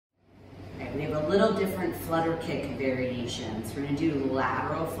little different flutter kick variations. We're gonna do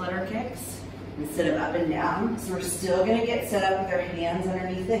lateral flutter kicks instead of up and down. So we're still gonna get set up with our hands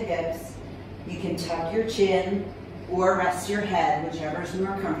underneath the hips. You can tuck your chin or rest your head, whichever is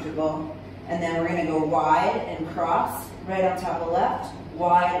more comfortable. And then we're gonna go wide and cross, right on top of left,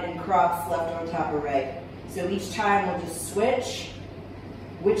 wide and cross, left on top of right. So each time we'll just switch,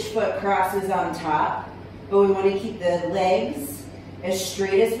 which foot crosses on top, but we wanna keep the legs as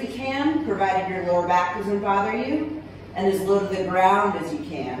straight as we can, provided your lower back doesn't bother you, and as low to the ground as you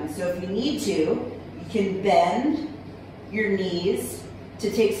can. So if you need to, you can bend your knees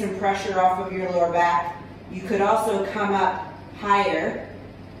to take some pressure off of your lower back. You could also come up higher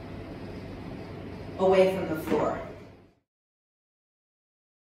away from the floor.